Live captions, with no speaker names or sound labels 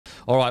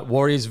All right,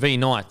 Warriors v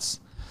Knights.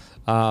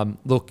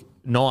 Look,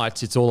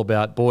 Knights, it's all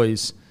about,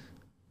 boys,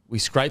 we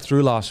scraped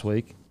through last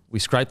week.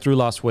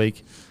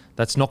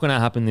 That's not going to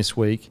happen this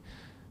week.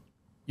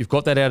 You've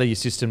got that out of your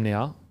system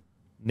now.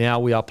 Now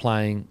we are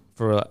playing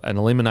for an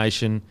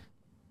elimination,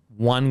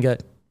 one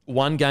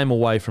game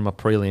away from a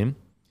prelim.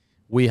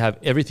 We have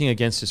everything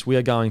against us. We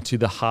are going to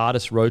the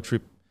hardest road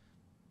trip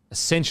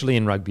essentially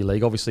in rugby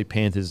league. Obviously,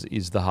 Panthers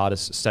is the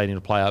hardest stadium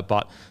to play at,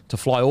 but to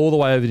fly all the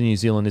way over to New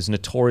Zealand is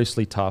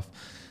notoriously tough.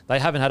 They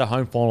haven't had a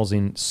home finals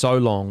in so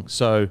long.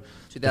 So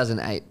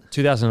 2008.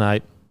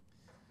 2008.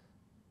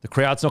 The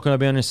crowd's not going to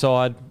be on your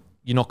side.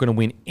 You're not going to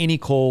win any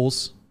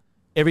calls.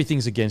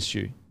 Everything's against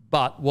you.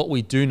 But what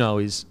we do know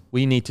is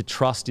we need to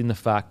trust in the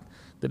fact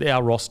that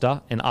our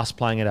roster and us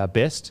playing at our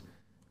best,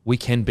 we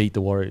can beat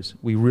the Warriors.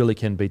 We really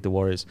can beat the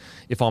Warriors.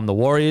 If I'm the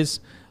Warriors,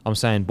 I'm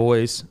saying,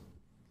 boys,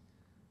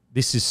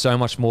 this is so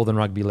much more than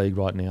rugby league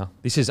right now.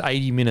 This is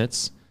 80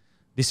 minutes.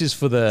 This is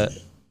for the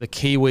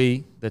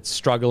Kiwi that's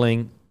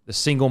struggling, the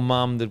single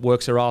mum that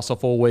works her ass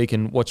off all week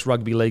and watch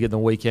rugby league at the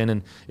weekend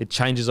and it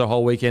changes her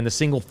whole weekend, the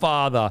single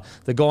father,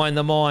 the guy in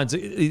the mines.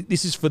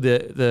 This is for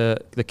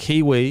the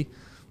Kiwi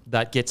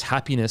that gets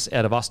happiness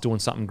out of us doing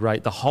something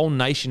great. The whole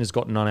nation has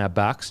gotten on our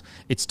backs.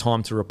 It's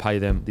time to repay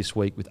them this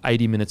week with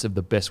 80 minutes of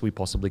the best we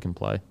possibly can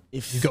play.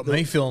 You've got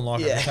me feeling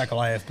like I can tackle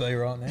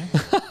AFB right now.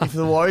 If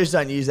the Warriors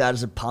don't use that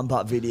as a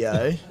pump-up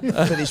video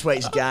for this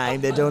week's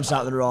game, they're doing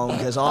something wrong,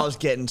 because I was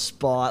getting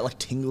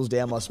tingles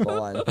down my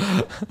spine.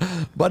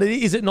 But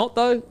is it not,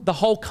 though? The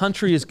whole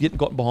country has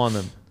got behind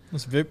them.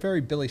 It's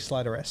very Billy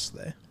Slater-esque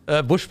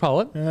there. Bush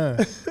poet.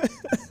 Yeah.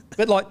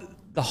 But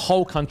the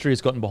whole country has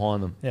gotten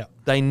behind them. Yeah.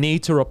 They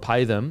need to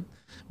repay them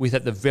with,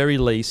 at the very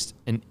least,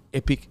 an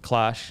epic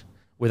clash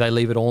where they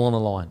leave it all on the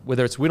line.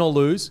 Whether it's win or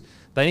lose,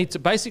 they need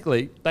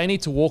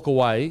to walk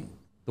away.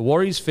 The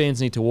Warriors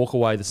fans need to walk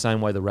away the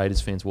same way the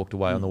Raiders fans walked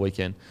away on the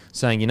weekend,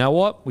 saying, you know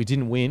what, we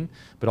didn't win,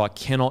 but I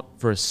cannot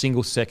for a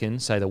single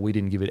second say that we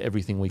didn't give it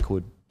everything we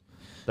could.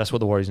 That's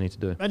what the Warriors need to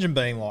do. Imagine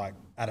being like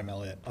Adam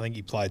Elliott. I think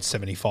he played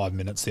 75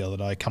 minutes the other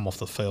day, come off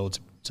the field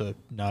to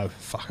know,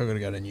 fuck, I've got to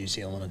go to New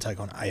Zealand and take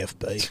on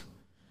AFB.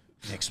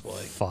 Next week.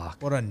 Fuck.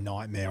 What a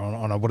nightmare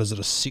on a, what is it,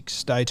 a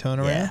 6-day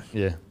turnaround?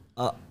 Yeah.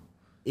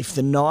 If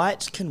the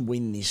Knights can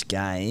win this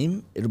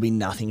game, it'll be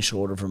nothing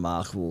short of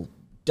remarkable.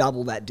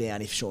 Double that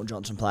down if Sean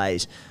Johnson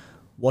plays.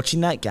 Watching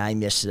that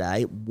game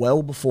yesterday,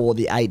 well before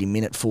the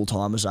 80-minute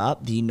full-time was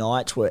up, the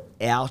Knights were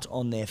out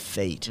on their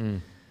feet.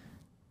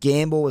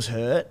 Gamble was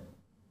hurt.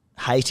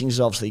 Hastings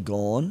is obviously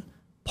gone.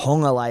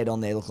 Ponga laid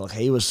on there, looked like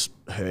he was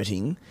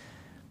hurting.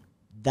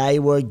 They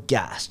were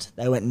gassed.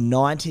 They went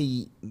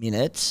 90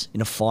 minutes in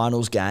a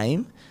finals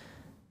game.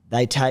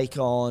 They take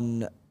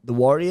on the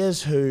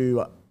Warriors,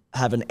 who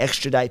have an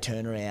extra day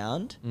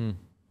turnaround.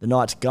 The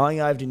Knights going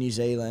over to New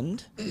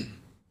Zealand.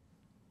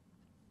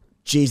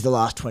 Geez, the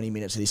last 20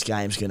 minutes of this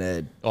game is going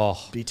to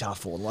be tough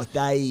for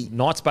them.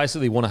 Knights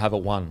basically want to have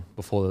it won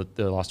before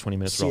the last 20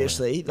 minutes.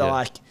 Seriously,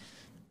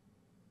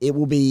 it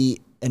will be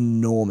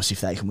enormous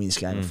if they can win this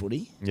game of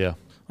footy. Yeah.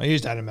 I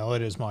used Adam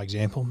Elliott as my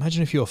example.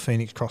 Imagine if you're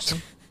Phoenix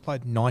Crossing.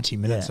 Played 90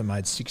 minutes and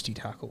made 60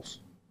 tackles.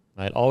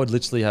 Mate, I would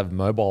literally have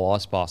mobile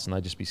ice baths and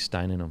they'd just be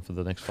staining them for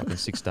the next fucking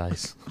 6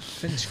 days.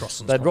 Phoenix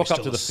Crossing's they'd rock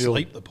up to the field.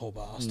 Asleep, the poor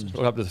bastard.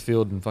 Rock up to the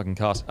field and fucking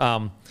cast.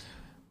 Now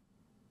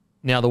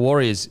the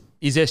Warriors,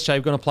 is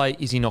SJ going to play?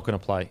 Is he not going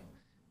to play?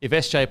 If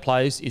SJ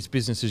plays, it's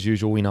business as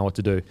usual. We know what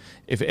to do.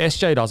 If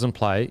SJ doesn't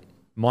play,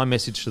 my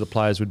message to the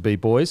players would be,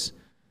 boys,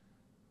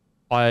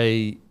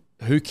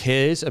 who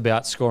cares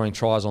about scoring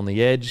tries on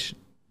the edge,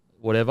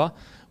 whatever?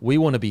 We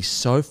want to be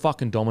so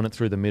fucking dominant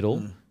through the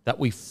middle that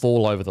we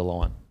fall over the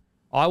line.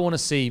 I want to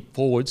see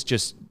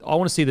forwards I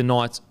want to see the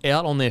Knights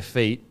out on their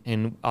feet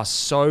and are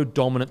so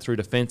dominant through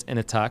defence and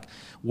attack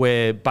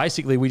where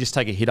basically we just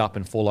take a hit up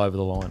and fall over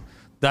the line.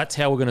 That's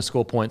how we're going to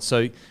score points.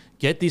 So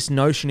get this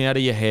notion out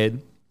of your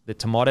head that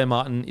Tomato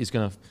Martin is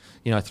going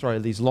to, throw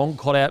these long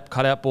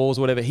cut-out balls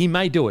or whatever. He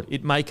may do it.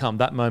 It may come.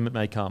 That moment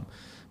may come.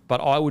 But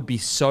I would be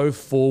so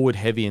forward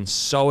heavy and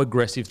so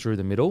aggressive through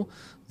the middle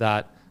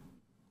that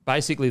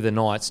basically the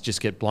Knights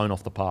just get blown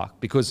off the park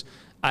because,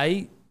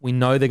 A, we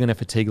know they're going to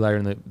fatigue later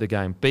in the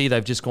game. B,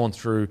 they've just gone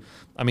through,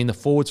 the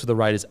forwards for the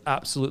Raiders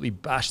absolutely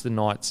bashed the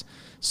Knights.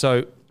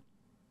 So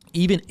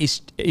even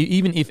if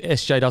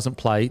SJ doesn't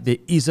play, there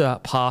is a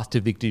path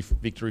to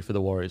victory for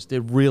the Warriors.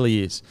 There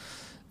really is.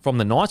 From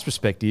the Knights'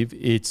 perspective,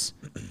 it's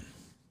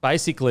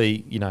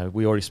basically,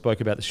 we already spoke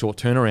about the short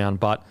turnaround,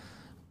 but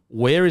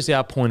where is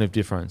our point of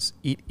difference?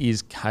 It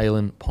is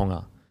Kalen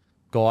Ponga.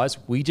 Guys,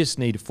 we just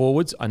need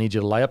forwards. I need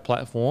you to lay a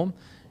platform.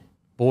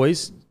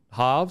 Boys,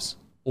 halves,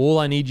 all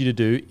I need you to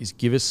do is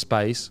give us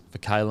space for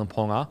Kalen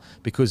Ponga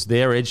because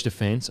their edge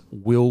defence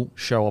will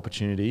show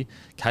opportunity.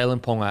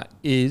 Kalen Ponga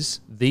is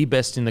the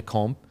best in the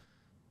comp,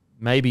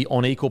 maybe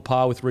on equal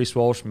par with Reece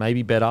Walsh,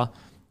 maybe better,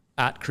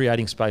 at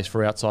creating space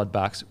for outside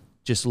backs.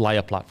 Just lay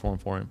a platform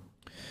for him.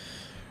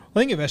 I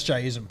think if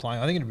SJ isn't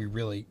playing, I think it'd be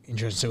really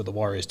interesting to see what the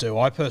Warriors do.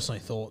 I personally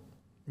thought,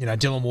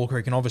 Dylan Walker,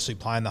 he can obviously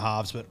play in the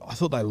halves, but I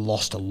thought they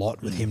lost a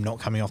lot with him not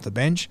coming off the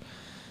bench.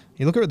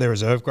 You look at their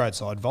reserve grade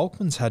side,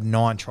 Volkman's had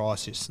 9 try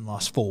assists in the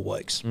last 4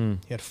 weeks. He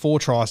had 4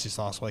 try assists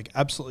last week,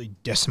 absolutely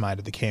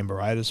decimated the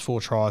Canberra Raiders.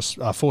 4 try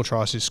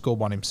assists, scored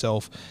one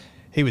himself.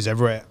 He was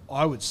everywhere.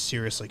 I would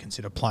seriously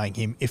consider playing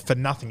him, if for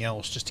nothing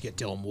else, just to get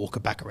Dylan Walker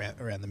back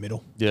around the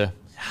middle. Yeah.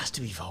 It has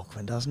to be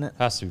Volkman, doesn't it?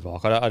 Has to be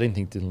Volk. I didn't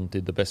think Dylan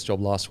did the best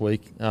job last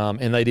week.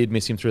 And they did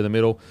miss him through the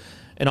middle.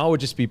 And I would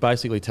just be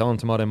basically telling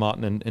Tomato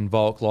Martin and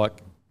Volk,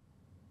 like,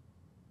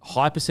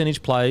 high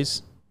percentage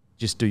plays,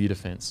 just do your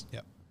defence.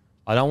 Yep.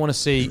 I don't want to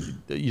see,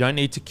 you don't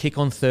need to kick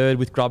on third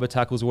with grubber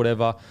tackles or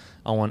whatever.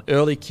 I want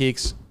early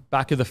kicks,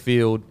 back of the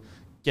field,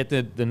 get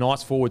the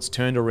Knights forwards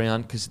turned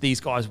around, because these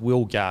guys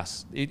will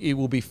gas. It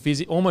will be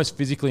almost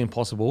physically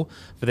impossible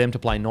for them to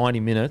play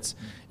 90 minutes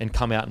and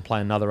come out and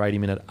play another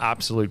 80-minute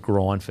absolute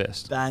grind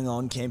fest. Bang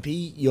on,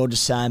 Kempy. You're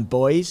just saying,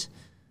 boys,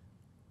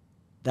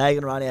 they're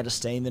going to run out of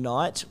steam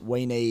tonight.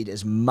 We need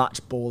as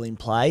much ball in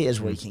play as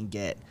we can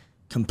get.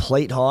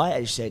 Complete high,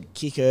 as you said,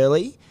 kick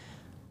early.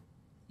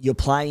 You're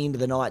playing into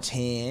the Knights'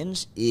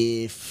 hands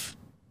if,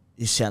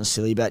 this sounds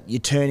silly, but you're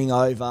turning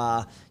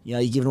over,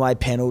 you're giving away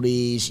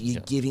penalties,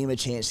 you're giving them a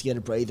chance to get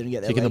a breather and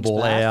get their Kicking legs the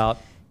ball back. out.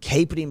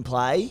 Keep it in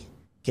play,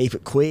 keep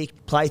it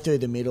quick, play through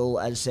the middle.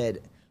 As I said,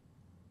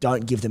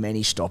 don't give them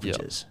any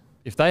stoppages. Yep.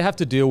 If they have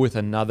to deal with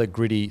another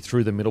gritty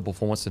through the middle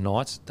performance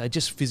tonight, they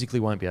just physically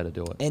won't be able to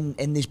do it.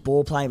 And this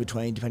ball playing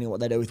between, depending on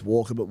what they do with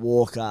Walker, but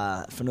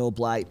Walker,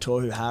 Blake,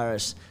 Tohu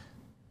Harris,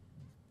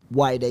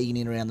 Wade Egan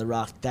in around the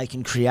ruck, they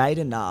can create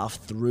enough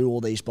through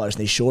all these blokes,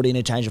 these short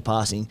interchange of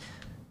passing.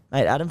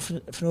 Mate, Adam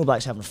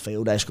Blake's having a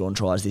field day scoring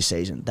tries this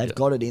season. They've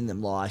got it in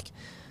them, like,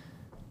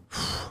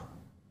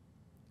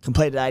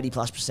 completed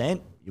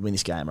 80+%, you win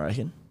this game, I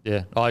reckon.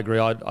 Yeah, I agree.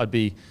 I'd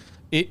be,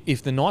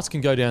 if the Knights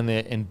can go down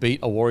there and beat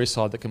a Warriors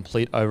side that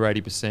complete over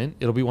 80%,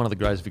 it'll be one of the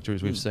greatest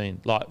victories we've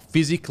seen. Like,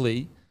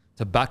 physically,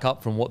 to back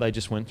up from what they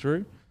just went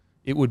through,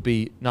 it would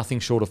be nothing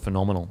short of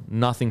phenomenal.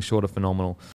 Nothing short of phenomenal.